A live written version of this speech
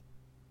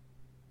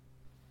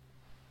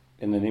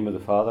In the name of the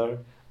Father,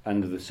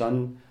 and of the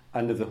Son,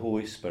 and of the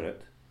Holy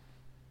Spirit.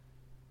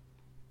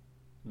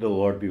 The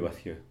Lord be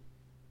with you.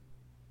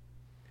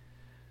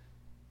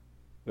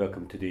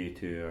 Welcome today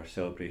to our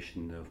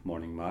celebration of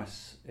morning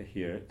Mass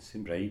here at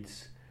St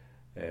Bride's.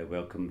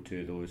 Welcome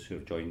to those who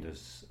have joined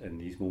us in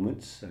these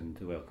moments, and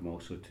welcome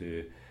also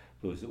to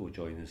those that will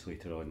join us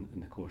later on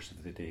in the course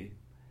of the day.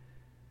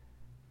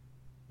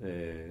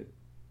 The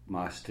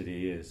Mass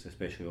today is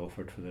especially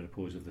offered for the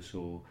repose of the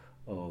soul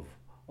of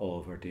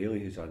Oliver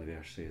Daly, whose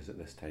anniversary is at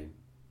this time.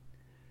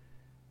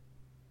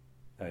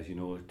 As you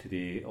know,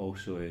 today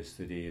also is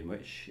the day in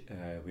which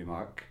we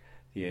mark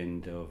the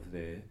end of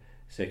the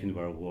Second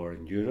World War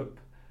in Europe,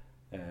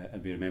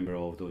 and we remember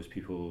all of those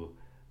people,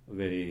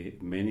 very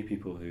many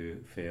people who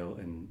fell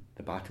in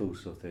the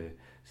battles of the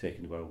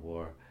Second World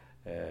War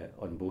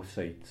on both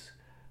sides,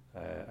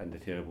 and the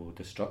terrible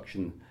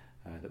destruction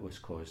that was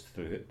caused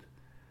through it.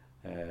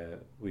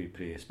 We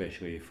pray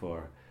especially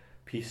for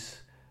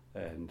peace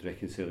and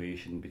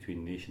reconciliation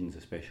between nations,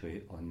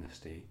 especially on this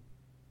day.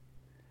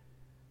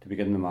 To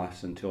begin the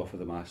Mass and to offer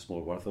the Mass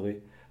more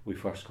worthily, we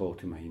first call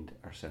to mind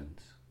our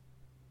sins.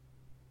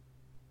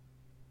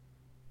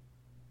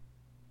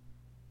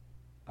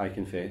 I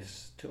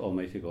confess to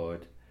Almighty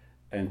God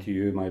and to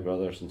you, my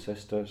brothers and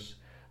sisters,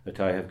 that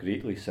I have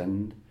greatly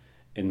sinned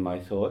in my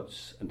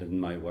thoughts and in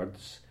my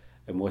words,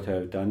 in what I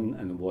have done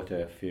and what I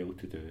have failed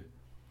to do,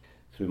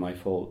 through my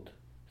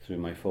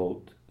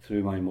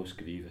most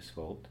grievous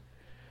fault.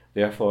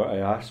 Therefore I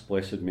ask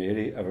Blessed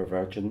Mary, ever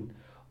Virgin,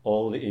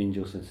 all the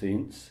angels and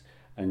saints,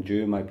 and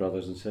you, my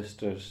brothers and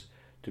sisters,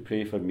 to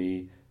pray for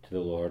me to the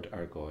Lord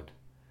our God.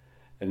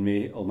 And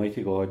may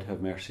Almighty God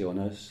have mercy on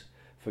us,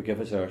 forgive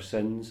us our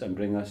sins, and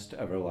bring us to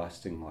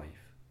everlasting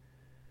life.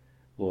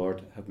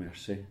 Lord, have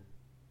mercy.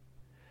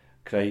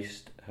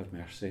 Christ, have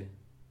mercy.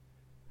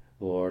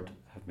 Lord,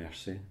 have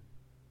mercy.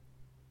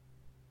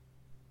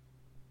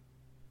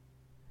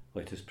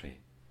 Let us pray.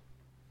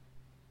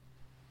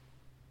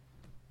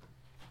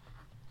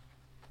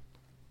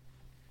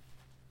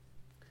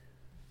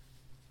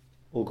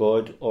 O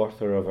God,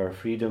 author of our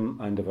freedom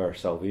and of our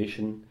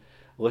salvation,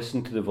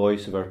 listen to the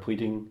voice of our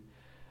pleading,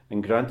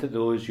 and grant that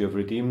those you have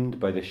redeemed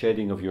by the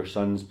shedding of your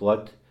Son's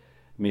blood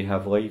may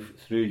have life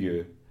through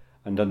you,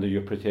 and under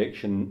your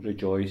protection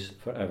rejoice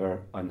for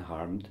ever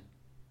unharmed.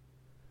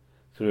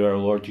 Through our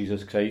Lord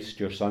Jesus Christ,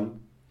 your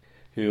Son,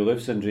 who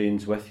lives and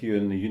reigns with you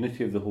in the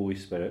unity of the Holy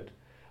Spirit,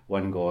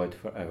 one God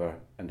for ever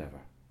and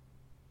ever.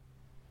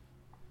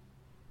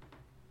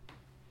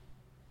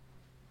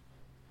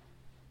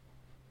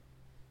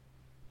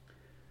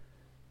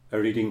 A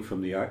reading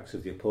from the Acts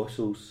of the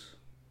Apostles.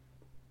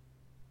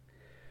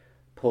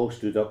 Paul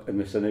stood up in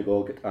the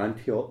synagogue at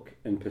Antioch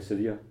in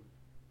Pisidia,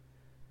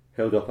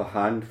 held up a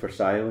hand for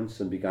silence,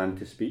 and began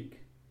to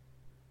speak.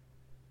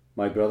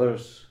 My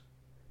brothers,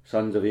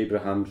 sons of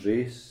Abraham's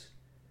race,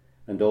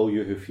 and all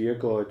you who fear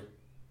God,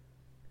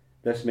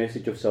 this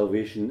message of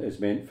salvation is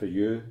meant for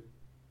you.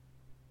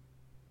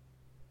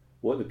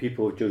 What the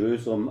people of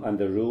Jerusalem and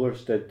their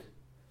rulers did,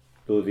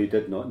 though they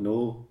did not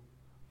know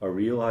or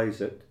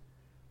realise it,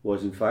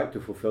 was in fact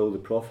to fulfill the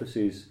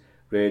prophecies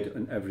read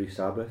on every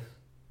Sabbath.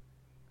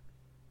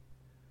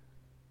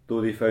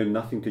 Though they found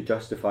nothing to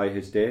justify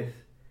his death,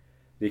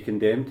 they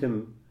condemned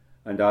him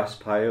and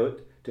asked Pilate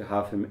to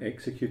have him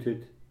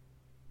executed.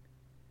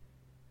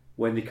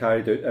 When they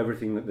carried out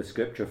everything that the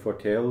Scripture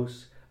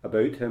foretells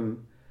about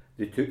him,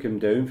 they took him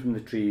down from the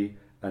tree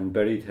and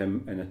buried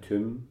him in a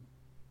tomb.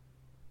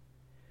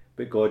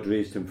 But God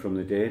raised him from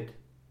the dead,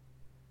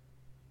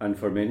 and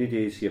for many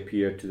days he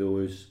appeared to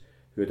those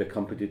who had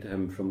accompanied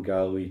him from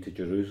Galilee to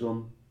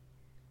Jerusalem.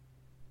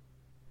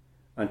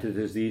 And it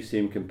is these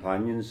same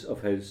companions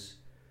of his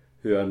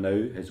who are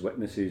now his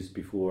witnesses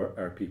before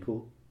our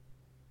people.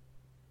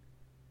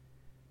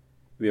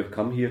 We have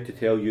come here to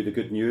tell you the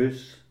good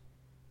news.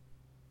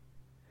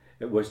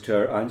 It was to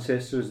our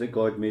ancestors that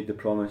God made the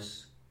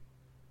promise,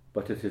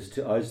 but it is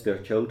to us,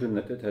 their children,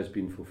 that it has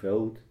been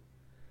fulfilled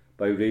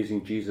by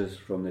raising Jesus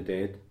from the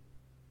dead.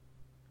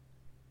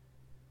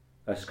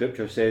 As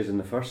Scripture says in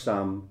the first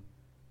Psalm,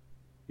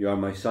 you are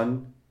my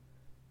son,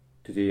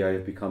 today I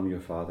have become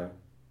your father.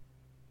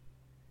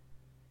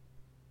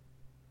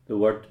 The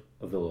word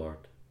of the Lord.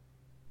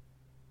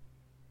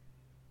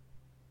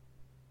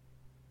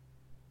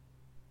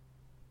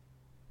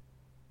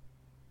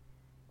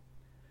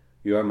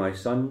 You are my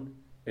son,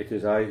 it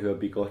is I who have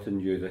begotten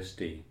you this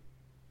day.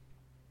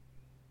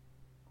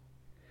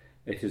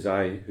 It is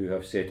I who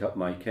have set up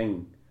my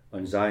king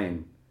on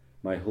Zion,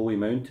 my holy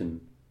mountain.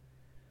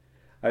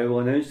 I will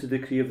announce the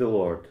decree of the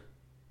Lord.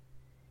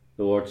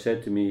 The Lord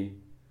said to me,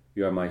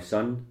 you are my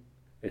son,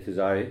 it is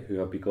I who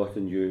have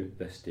begotten you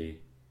this day.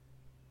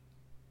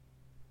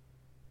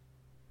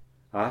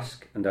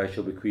 Ask, and I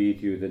shall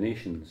bequeath you the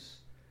nations.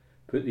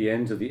 Put the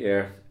ends of the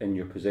earth in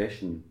your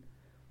possession.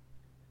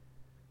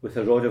 With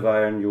a rod of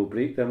iron you will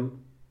break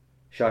them,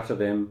 shatter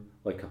them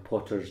like a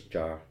potter's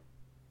jar.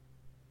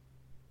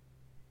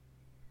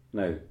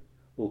 Now,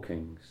 O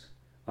kings,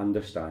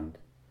 understand.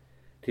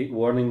 Take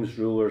warnings,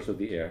 rulers of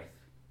the earth.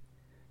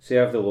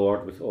 Serve the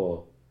Lord with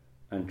awe,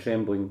 and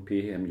trembling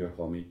pay him your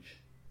homage.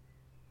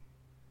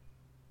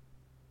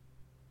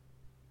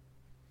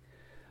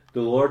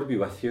 The Lord be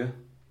with you.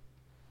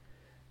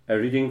 A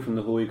reading from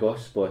the Holy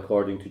Gospel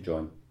according to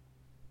John.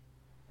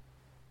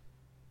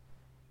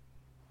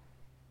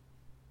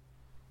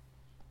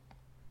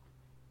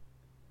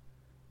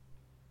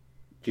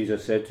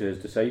 Jesus said to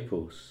his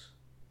disciples,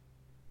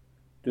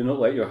 "Do not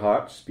let your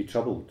hearts be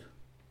troubled.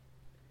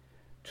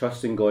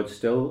 Trust in God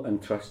still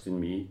and trust in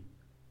me.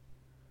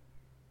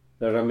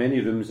 There are many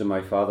rooms in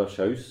my Father's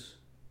house.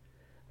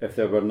 If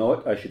there were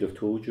not, I should have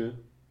told you.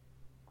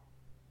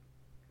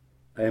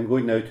 I am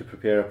going now to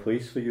prepare a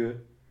place for you,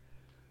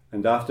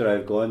 and after I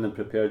have gone and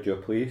prepared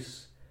your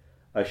place,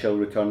 I shall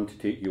return to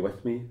take you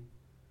with me,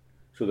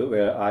 so that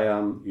where I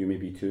am, you may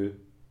be too.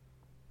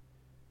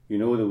 You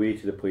know the way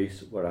to the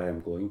place where I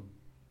am going."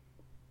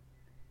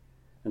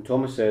 And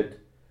Thomas said,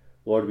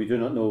 "Lord, we do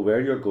not know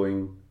where you're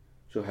going,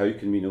 so how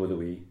can we know the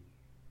way?"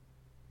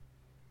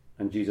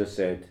 And Jesus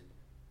said,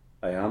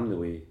 "I am the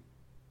way,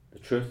 the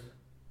truth,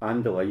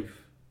 and the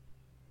life.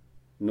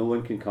 No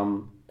one can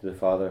come to the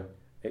Father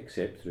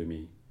except through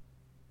me."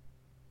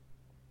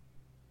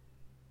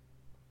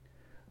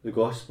 The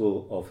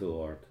Gospel of the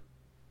Lord.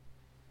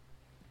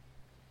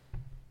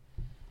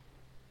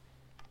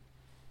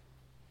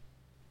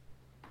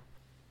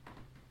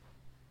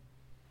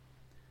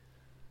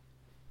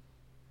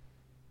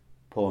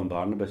 Paul and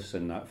Barnabas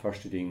in that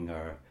first reading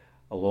are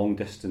a long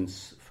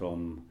distance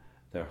from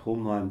their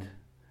homeland,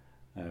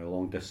 a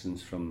long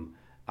distance from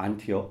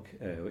Antioch,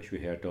 which we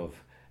heard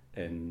of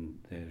in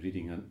the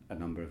reading a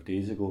number of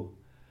days ago.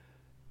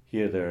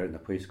 Here they're in a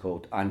place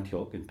called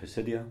Antioch in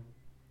Pisidia,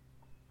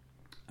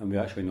 and we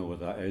actually know where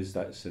that is.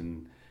 That's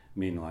in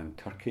mainland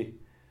Turkey,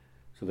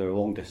 so they're a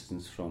long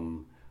distance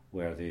from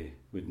where they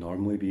would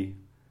normally be.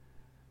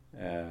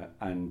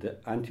 And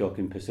Antioch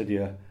in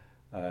Pisidia,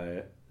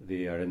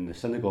 they are in the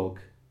synagogue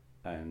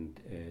and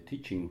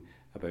teaching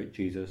about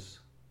Jesus.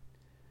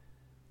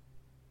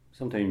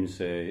 Sometimes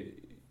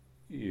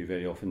you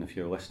very often, if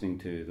you're listening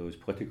to those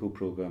political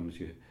programmes,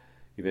 you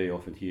very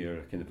often hear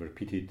a kind of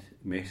repeated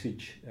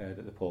message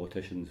that the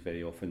politicians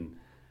very often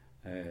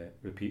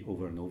repeat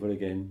over and over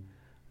again.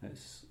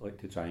 It's like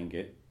to try and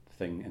get the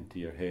thing into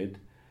your head,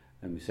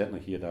 and we certainly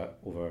hear that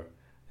over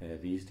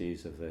these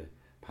days of the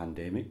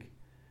pandemic.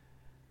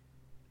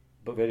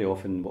 But very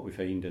often what we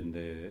find in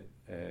the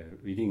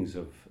readings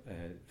of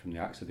from the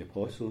Acts of the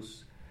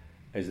Apostles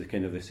is the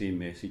kind of the same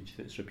message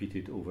that's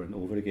repeated over and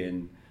over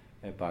again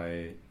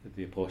by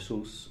the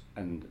apostles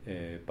and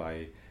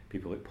by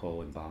people like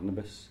Paul and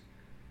Barnabas.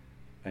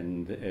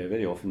 And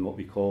very often what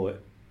we call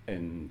it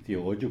in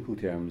theological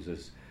terms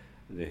is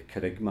the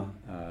kerygma,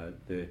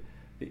 the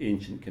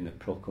ancient kind of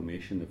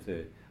proclamation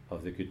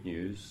of the good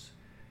news.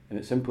 And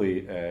it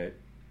simply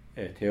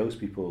tells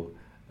people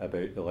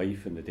about the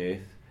life and the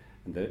death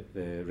and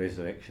the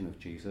resurrection of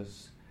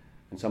Jesus.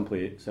 And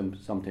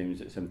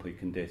sometimes it simply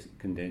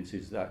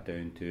condenses that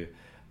down to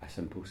a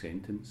simple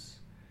sentence.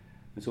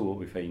 And so what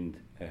we find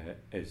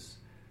is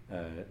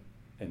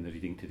in the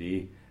reading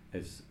today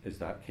is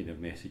that kind of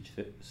message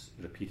that's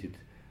repeated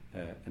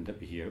and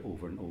that we hear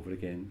over and over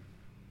again.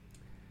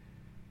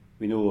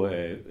 We know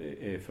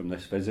from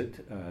this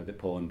visit that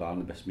Paul and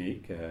Barnabas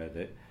make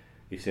that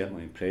he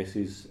certainly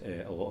impresses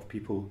a lot of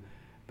people,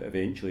 but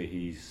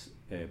eventually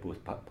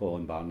both Paul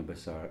and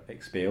Barnabas are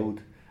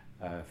expelled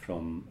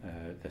from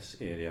this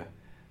area,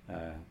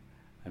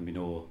 and we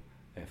know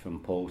from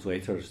Paul's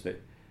letters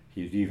that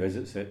he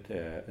revisits it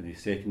in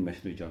his second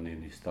missionary journey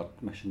and his third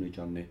missionary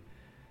journey,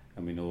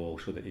 and we know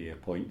also that he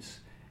appoints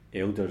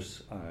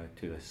elders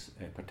to this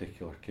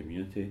particular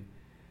community,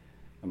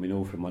 and we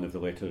know from one of the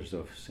letters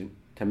of St.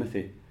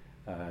 Timothy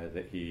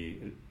that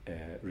he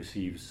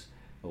receives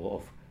a lot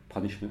of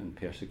punishment and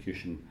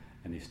persecution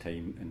in his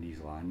time in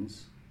these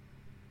lands.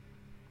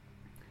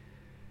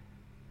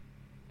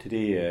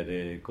 Today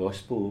the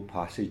Gospel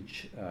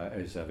passage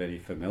is a very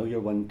familiar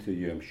one to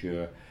you, I'm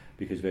sure,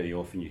 because very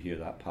often you hear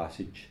that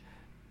passage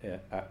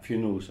at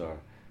funerals or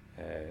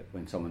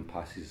when someone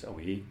passes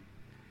away.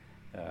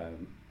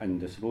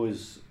 And I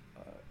suppose,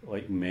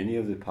 like many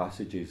of the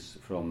passages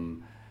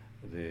from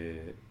the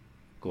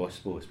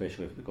Gospel,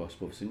 especially the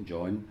Gospel of St.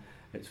 John,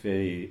 it's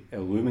very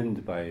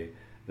illumined by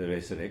the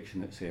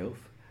resurrection itself.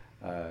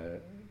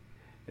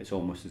 It's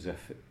almost as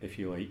if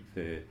you like,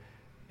 the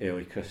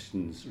early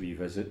Christians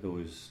revisit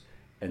those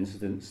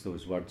incidents,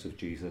 those words of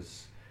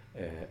Jesus,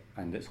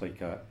 and it's like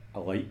a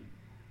light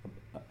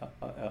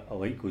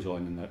goes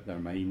on in their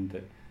mind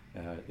that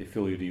they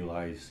fully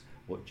realise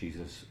what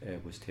Jesus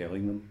was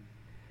telling them.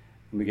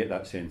 And we get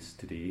that sense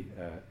today.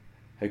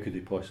 How could they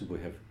possibly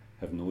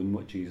have known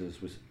what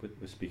Jesus was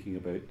speaking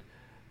about?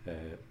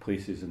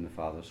 Places in the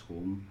Father's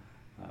home,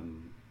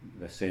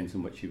 the sense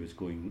in which he was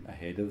going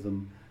ahead of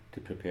them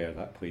to prepare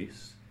that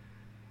place.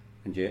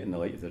 And yet in the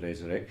light of the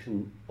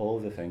resurrection, all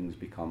of the things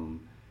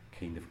become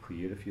kind of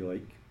clear, if you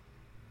like.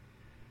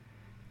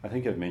 I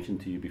think I've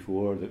mentioned to you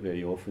before that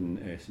very often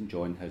St.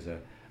 John has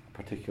a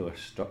particular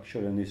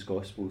structure in his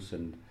Gospels,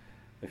 and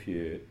if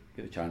you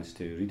get a chance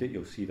to read it,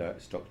 you'll see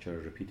that structure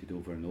repeated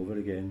over and over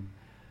again.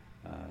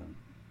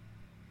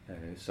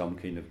 Some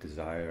kind of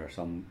desire,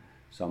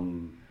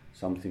 something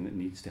that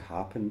needs to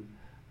happen,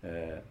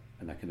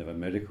 and a kind of a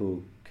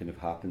miracle kind of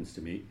happens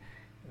to make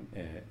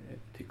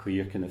to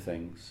clear kind of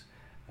things.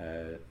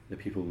 The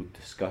people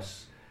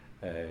discuss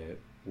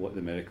what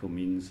the miracle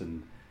means,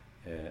 and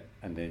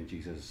then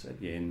Jesus at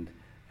the end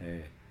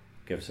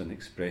gives an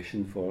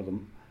expression for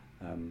them.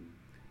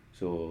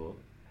 So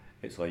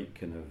it's like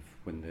kind of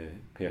when the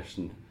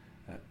person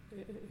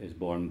is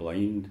born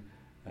blind,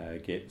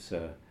 gets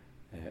a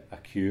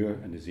cure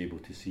and is able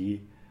to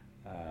see.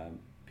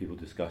 People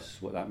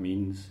discuss what that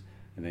means,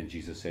 and then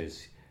Jesus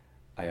says,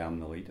 "I am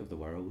the light of the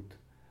world."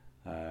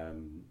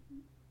 In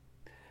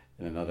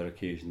another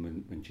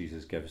occasion, when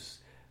Jesus gives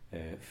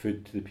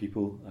food to the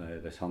people,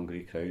 this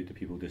hungry crowd, the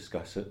people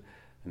discuss it,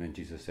 and then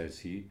Jesus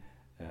says,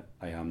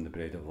 "I am the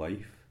bread of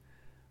life."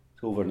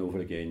 So over and over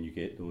again you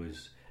get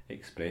those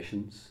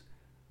expressions.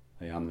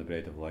 I am the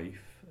bread of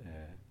life,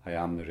 I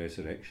am the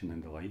resurrection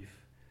and the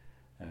life.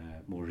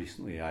 More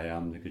recently, I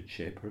am the good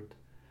shepherd.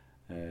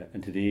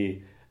 And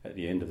today, at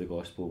the end of the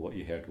gospel, what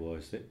you heard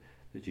was that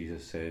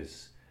Jesus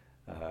says,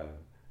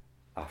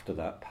 after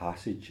that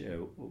passage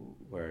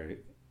where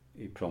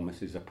he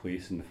promises a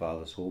place in the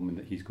Father's home and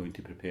that he's going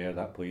to prepare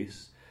that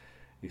place,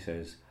 he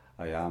says,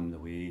 "I am the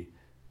way,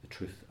 the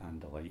truth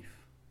and the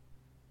life."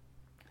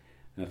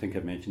 And I think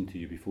I've mentioned to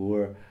you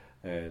before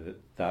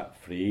that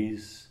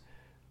phrase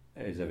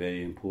is a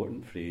very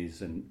important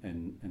phrase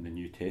in the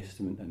New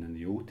Testament and in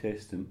the Old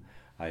Testament,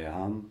 "I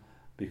am,"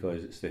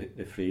 because it's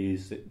the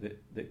phrase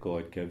that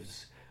God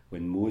gives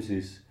when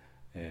Moses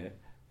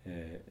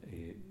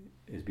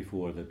is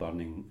before the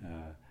burning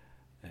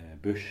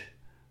bush,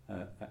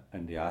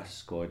 and he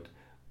asks God,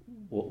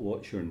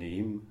 "What's your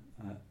name?"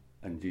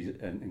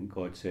 And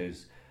God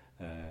says,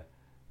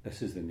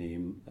 "This is the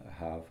name that I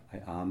have. I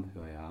am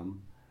who I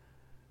am."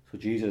 So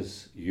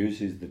Jesus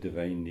uses the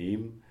divine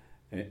name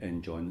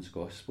in John's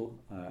Gospel,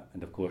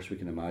 and of course we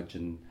can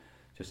imagine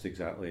just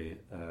exactly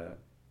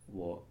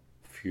what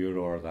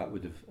furor that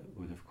would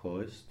have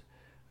caused.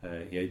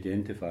 He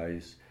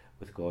identifies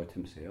with God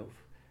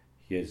himself.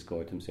 He is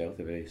God himself,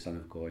 the very Son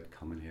of God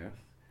come on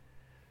earth.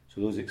 So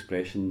those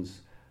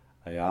expressions,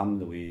 "I am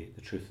the way,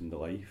 the truth and the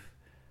life,"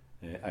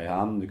 "I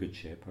am the good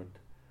shepherd,"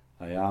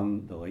 "I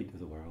am the light of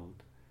the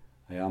world,"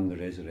 "I am the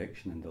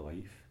resurrection and the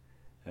life,"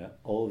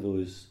 all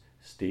those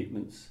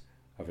statements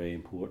are very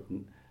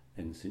important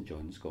in St.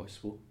 John's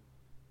Gospel.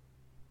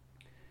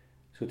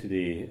 So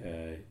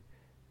today,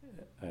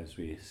 as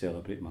we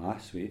celebrate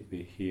Mass, we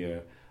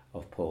hear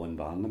of Paul and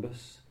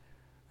Barnabas,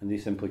 and they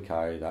simply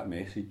carry that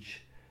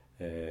message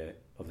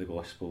of the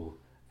Gospel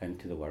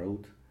into the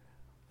world.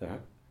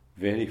 They're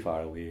very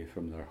far away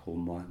from their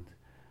homeland,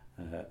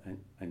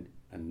 and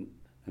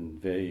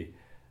very,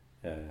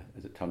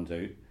 as it turns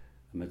out,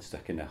 amidst a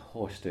kind of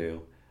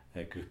hostile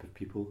group of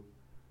people.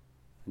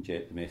 And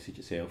yet the message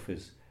itself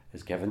is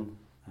given,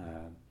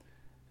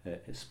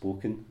 it's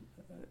spoken,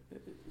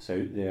 it's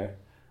out there,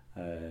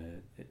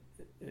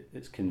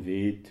 it's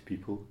conveyed to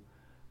people,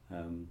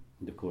 and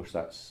of course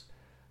that's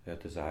their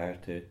desire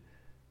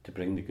to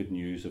bring the good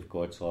news of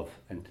God's love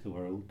into the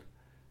world,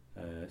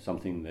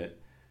 something that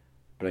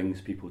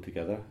brings people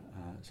together,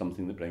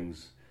 something that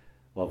brings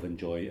love and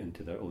joy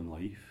into their own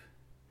life.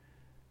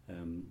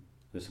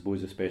 I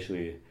suppose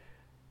especially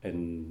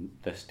in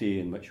this day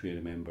in which we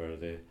remember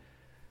the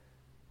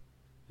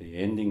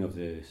ending of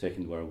the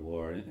Second World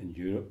War in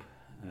Europe,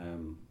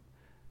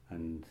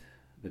 and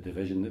the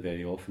division that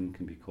very often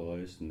can be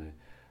caused, and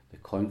the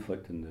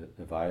conflict and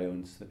the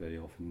violence that very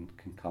often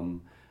can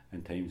come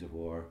in times of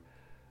war,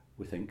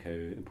 we think how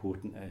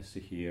important it is to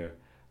hear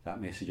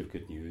that message of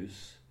good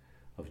news,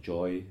 of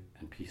joy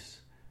and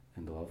peace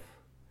and love,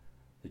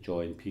 the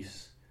joy and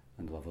peace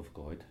and love of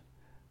God,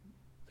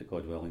 that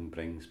God willing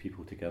brings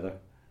people together,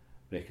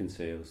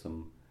 reconciles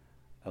them,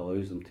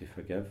 allows them to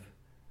forgive,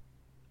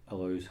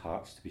 allows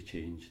hearts to be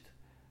changed,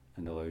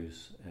 and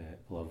allows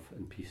love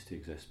and peace to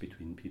exist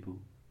between people.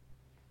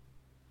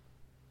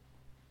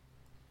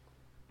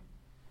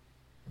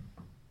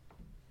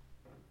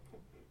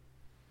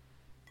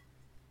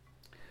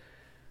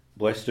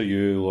 Blessed are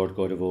you, Lord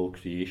God of all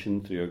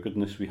creation. Through your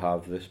goodness we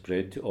have this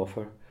bread to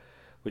offer,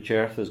 which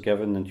earth has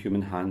given and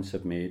human hands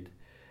have made.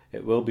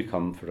 It will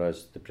become for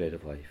us the bread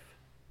of life.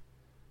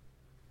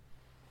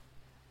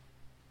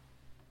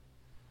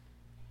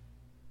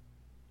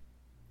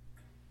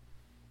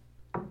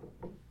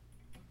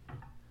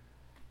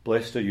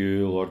 Blessed are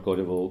you, Lord God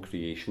of all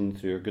creation.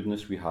 Through your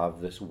goodness we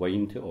have this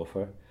wine to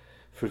offer,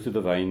 fruit of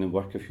the vine and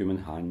work of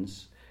human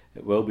hands.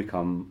 It will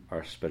become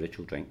our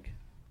spiritual drink.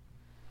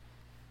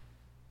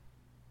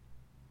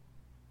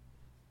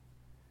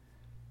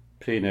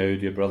 Pray now,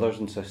 dear brothers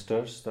and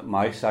sisters, that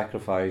my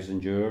sacrifice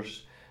and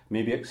yours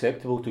may be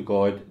acceptable to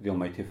God, the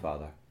Almighty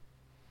Father.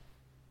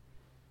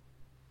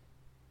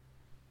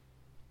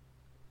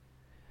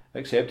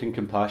 Accept in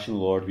compassion,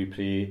 Lord, we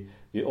pray,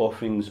 the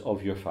offerings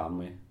of your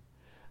family,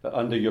 that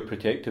under your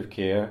protective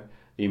care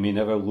they may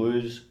never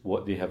lose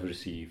what they have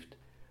received,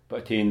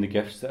 but attain the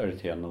gifts that are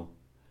eternal,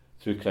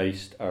 through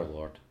Christ our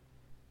Lord.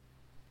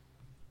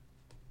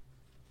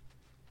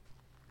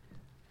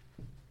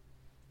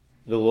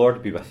 The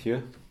Lord be with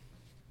you.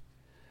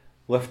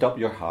 Lift up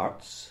your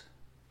hearts.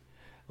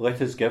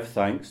 Let us give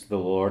thanks to the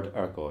Lord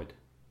our God.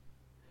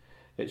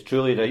 It's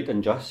truly right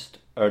and just,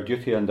 our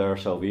duty and our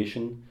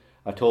salvation,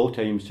 at all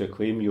times to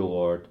acclaim you,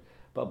 Lord,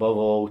 but above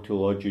all to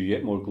laud you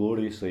yet more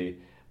gloriously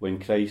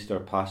when Christ our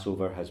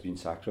Passover has been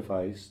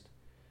sacrificed.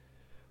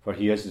 For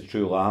he is the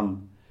true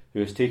Lamb, who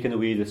has taken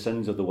away the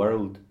sins of the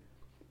world.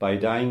 By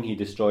dying he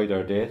destroyed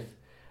our death,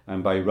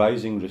 and by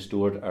rising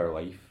restored our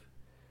life.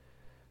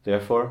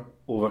 Therefore,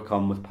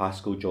 overcome with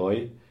paschal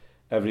joy,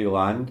 every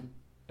land,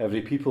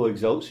 every people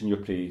exults in your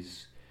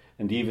praise,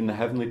 and even the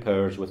heavenly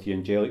powers with the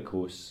angelic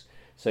hosts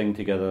sing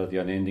together the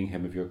unending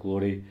hymn of your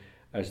glory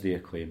as they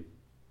acclaim,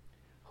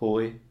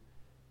 Holy,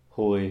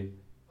 holy,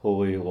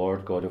 holy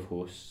Lord God of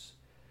hosts,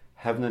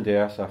 heaven and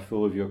earth are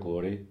full of your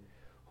glory.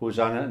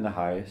 Hosanna in the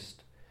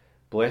highest.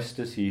 Blessed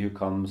is he who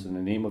comes in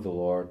the name of the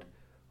Lord.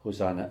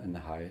 Hosanna in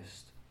the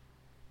highest.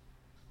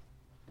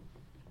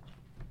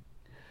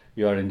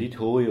 You are indeed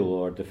holy, O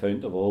Lord, the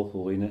fount of all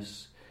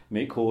holiness.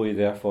 Make holy,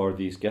 therefore,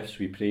 these gifts,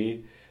 we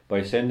pray,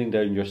 by sending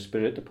down your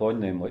Spirit upon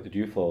them like the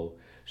dewfall,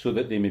 so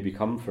that they may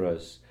become for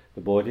us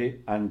the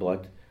body and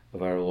blood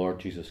of our Lord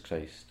Jesus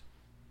Christ.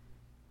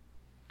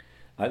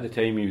 At the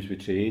time he was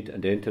betrayed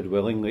and entered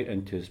willingly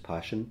into his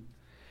passion,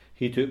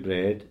 he took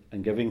bread,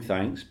 and giving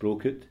thanks,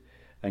 broke it,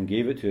 and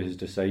gave it to his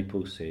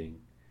disciples, saying,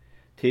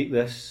 Take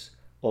this,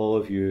 all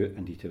of you,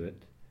 and eat of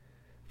it,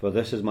 for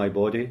this is my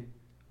body,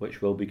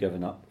 which will be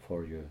given up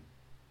for you.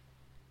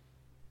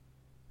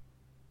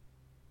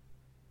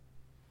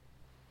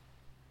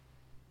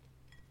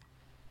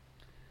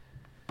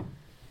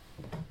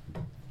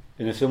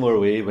 In a similar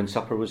way, when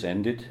supper was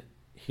ended,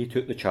 he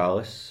took the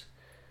chalice,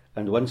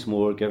 and once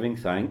more giving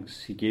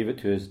thanks, he gave it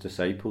to his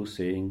disciples,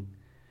 saying,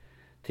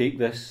 Take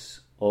this,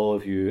 all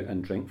of you,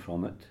 and drink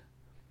from it,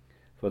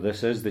 for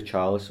this is the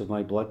chalice of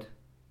my blood,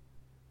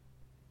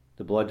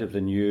 the blood of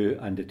the new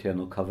and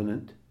eternal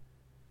covenant,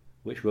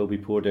 which will be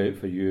poured out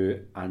for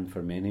you and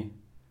for many,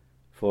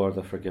 for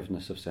the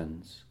forgiveness of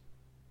sins.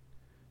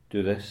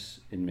 Do this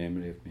in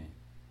memory of me.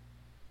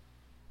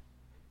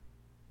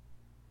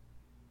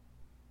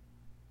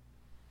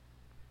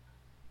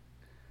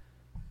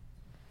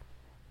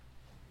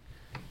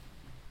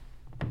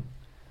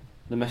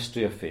 The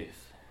mystery of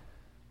faith.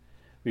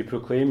 We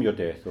proclaim your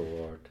death, O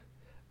Lord,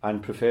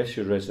 and profess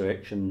your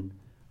resurrection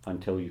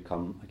until you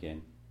come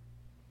again.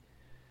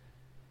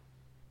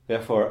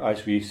 Therefore,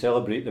 as we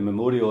celebrate the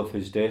memorial of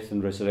his death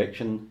and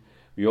resurrection,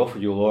 we offer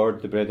you,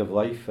 Lord, the bread of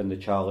life and the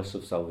chalice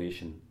of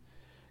salvation,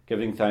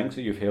 giving thanks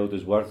that you have held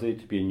us worthy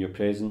to be in your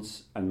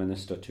presence and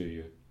minister to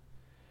you.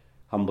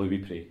 Humbly we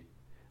pray,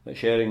 that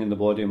sharing in the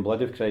body and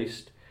blood of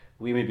Christ,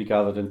 we may be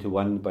gathered into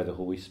one by the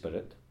Holy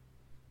Spirit.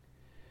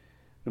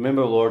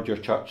 Remember, Lord, your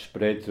church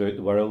spread throughout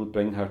the world.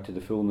 Bring her to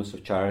the fullness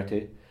of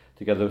charity,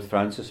 together with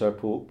Francis our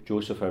Pope,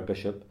 Joseph our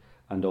Bishop,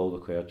 and all the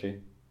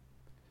clergy.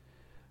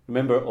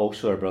 Remember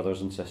also our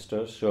brothers and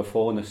sisters who have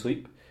fallen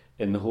asleep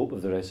in the hope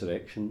of the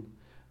resurrection,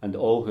 and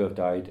all who have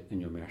died in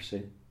your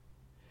mercy.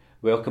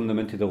 Welcome them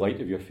into the light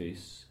of your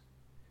face.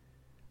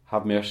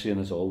 Have mercy on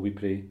us all, we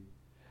pray,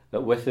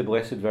 that with the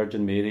Blessed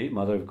Virgin Mary,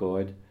 Mother of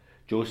God,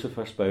 Joseph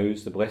her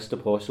spouse, the blessed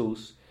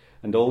apostles,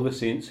 and all the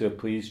saints who have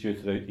pleased you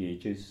throughout the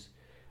ages,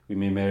 we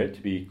may merit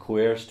to be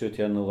co-heirs to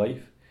eternal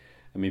life,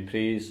 and may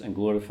praise and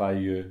glorify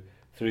you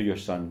through your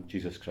Son,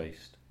 Jesus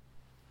Christ.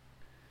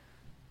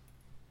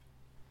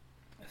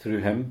 Through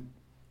him,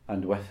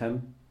 and with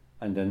him,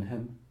 and in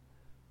him,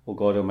 O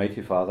God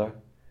Almighty Father,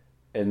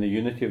 in the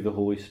unity of the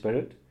Holy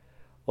Spirit,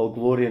 all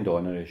glory and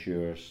honour is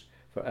yours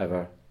for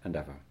ever and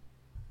ever.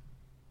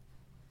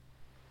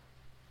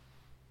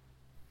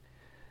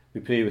 We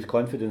pray with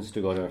confidence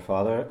to God our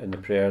Father in the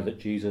prayer that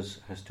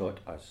Jesus has taught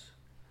us.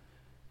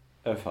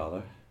 Our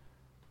Father,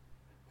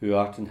 who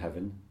art in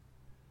heaven,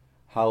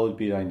 hallowed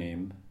be thy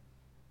name.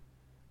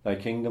 Thy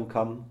kingdom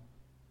come,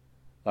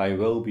 thy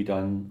will be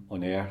done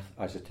on earth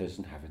as it is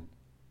in heaven.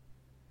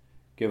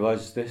 Give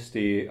us this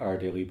day our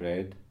daily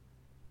bread,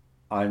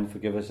 and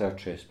forgive us our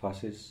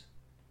trespasses,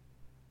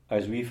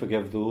 as we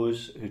forgive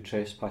those who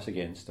trespass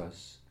against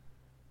us.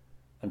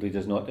 And lead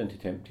us not into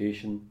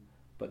temptation,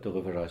 but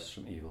deliver us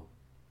from evil.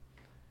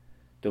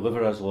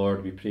 Deliver us,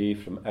 Lord, we pray,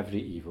 from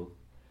every evil,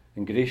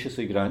 and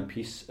graciously grant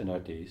peace in our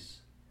days,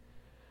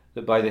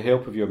 that by the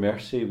help of your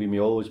mercy we may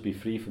always be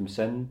free from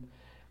sin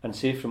and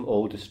safe from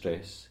all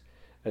distress,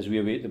 as we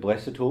await the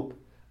blessed hope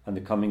and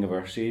the coming of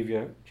our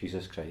Saviour,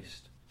 Jesus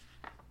Christ.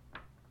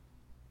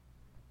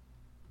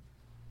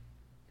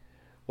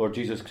 Lord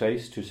Jesus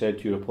Christ, who said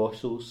to your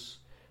apostles,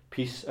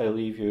 Peace I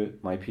leave you,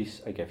 my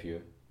peace I give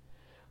you,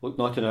 look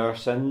not on our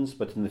sins,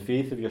 but in the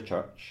faith of your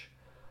church,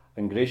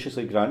 and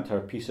graciously grant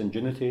her peace and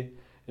unity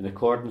in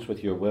accordance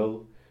with your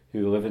will,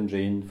 who live and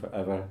reign for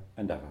ever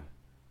and ever.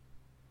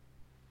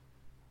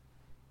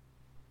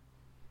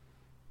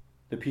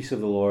 The peace of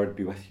the Lord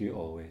be with you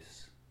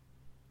always.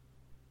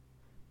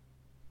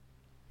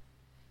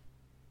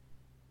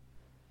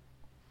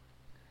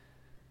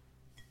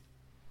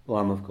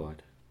 Lamb of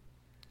God,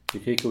 you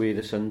take away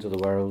the sins of the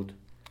world,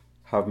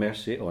 have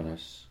mercy on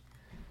us.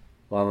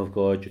 Lamb of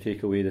God, you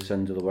take away the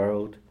sins of the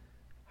world,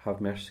 have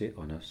mercy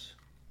on us.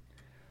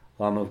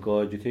 Lamb of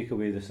God, you take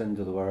away the sins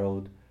of the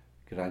world,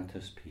 grant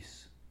us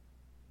peace.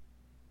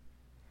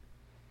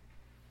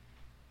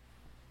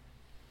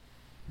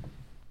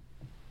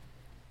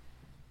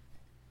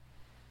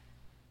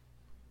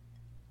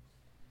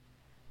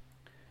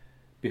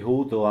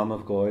 Behold the Lamb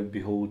of God,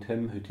 behold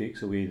him who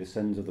takes away the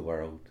sins of the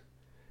world.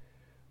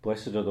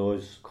 Blessed are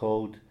those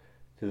called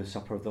to the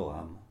supper of the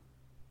Lamb.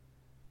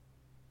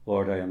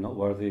 Lord, I am not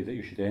worthy that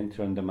you should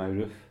enter under my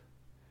roof,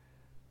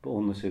 but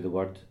only say the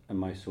word, and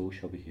my soul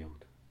shall be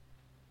healed.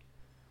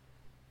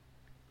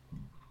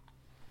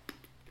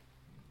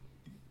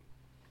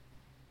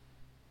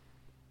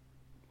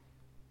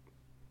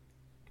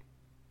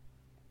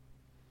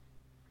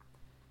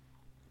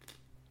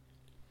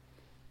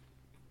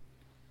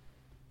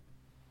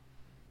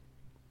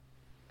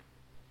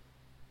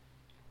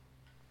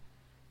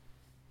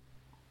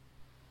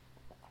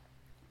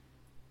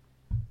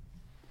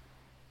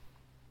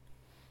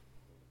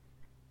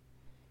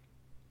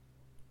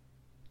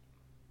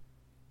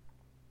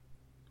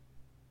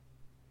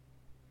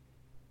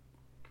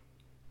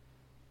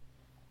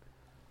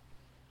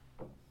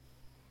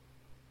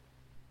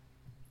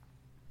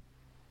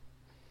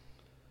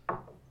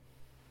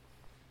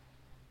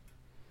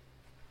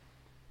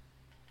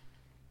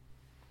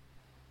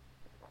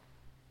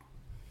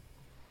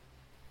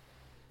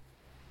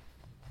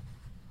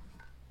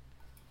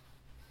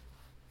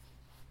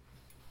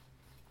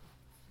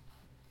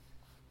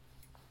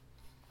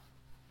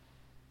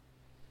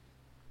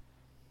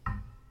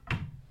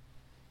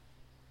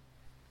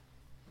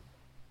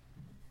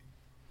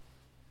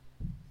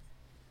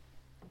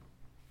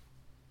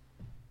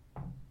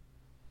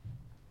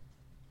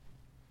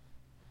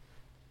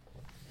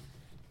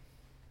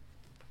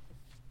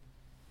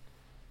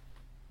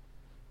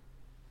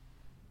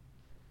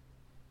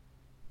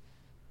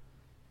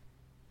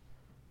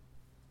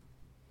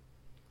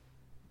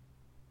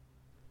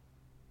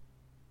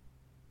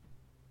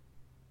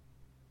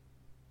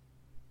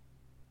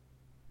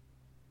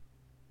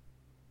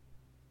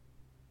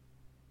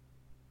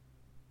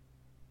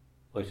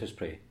 Let us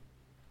pray.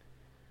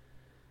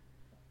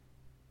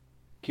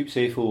 Keep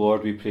safe, O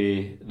Lord, we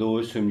pray,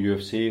 those whom you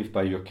have saved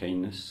by your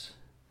kindness,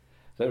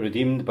 that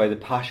redeemed by the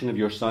passion of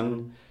your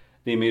Son,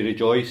 they may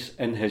rejoice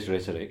in his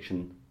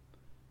resurrection,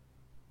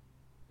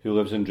 who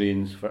lives and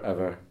reigns for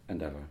ever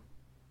and ever.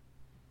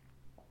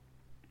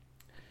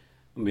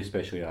 And we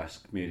especially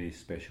ask Mary's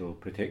special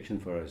protection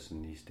for us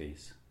in these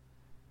days.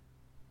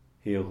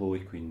 Hail, Holy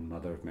Queen,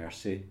 Mother of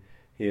Mercy,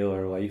 hail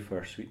our life,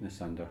 our sweetness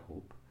and our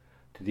hope.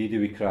 To thee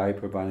do we cry,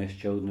 poor banished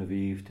children of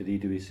Eve, to thee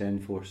do we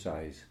send forth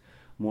sighs,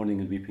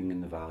 mourning and weeping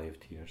in the valley of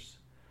tears.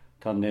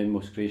 Turn then,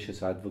 most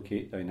gracious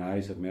Advocate, thine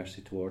eyes of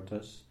mercy toward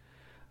us,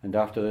 and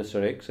after this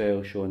our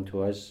exile show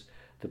unto us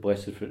the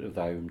blessed fruit of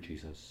thy womb,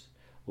 Jesus.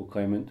 O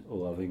clement, O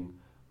loving,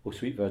 O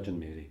sweet Virgin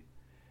Mary,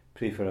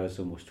 pray for us,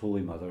 O most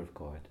holy Mother of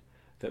God,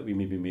 that we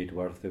may be made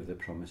worthy of the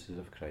promises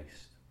of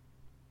Christ.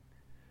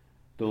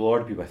 The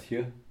Lord be with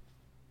you.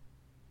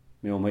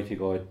 May Almighty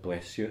God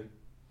bless you,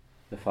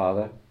 the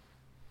Father,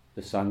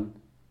 the Son,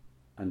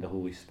 and the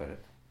Holy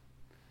Spirit.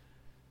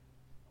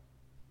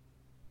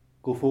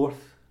 Go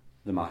forth,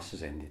 the Mass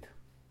is ended.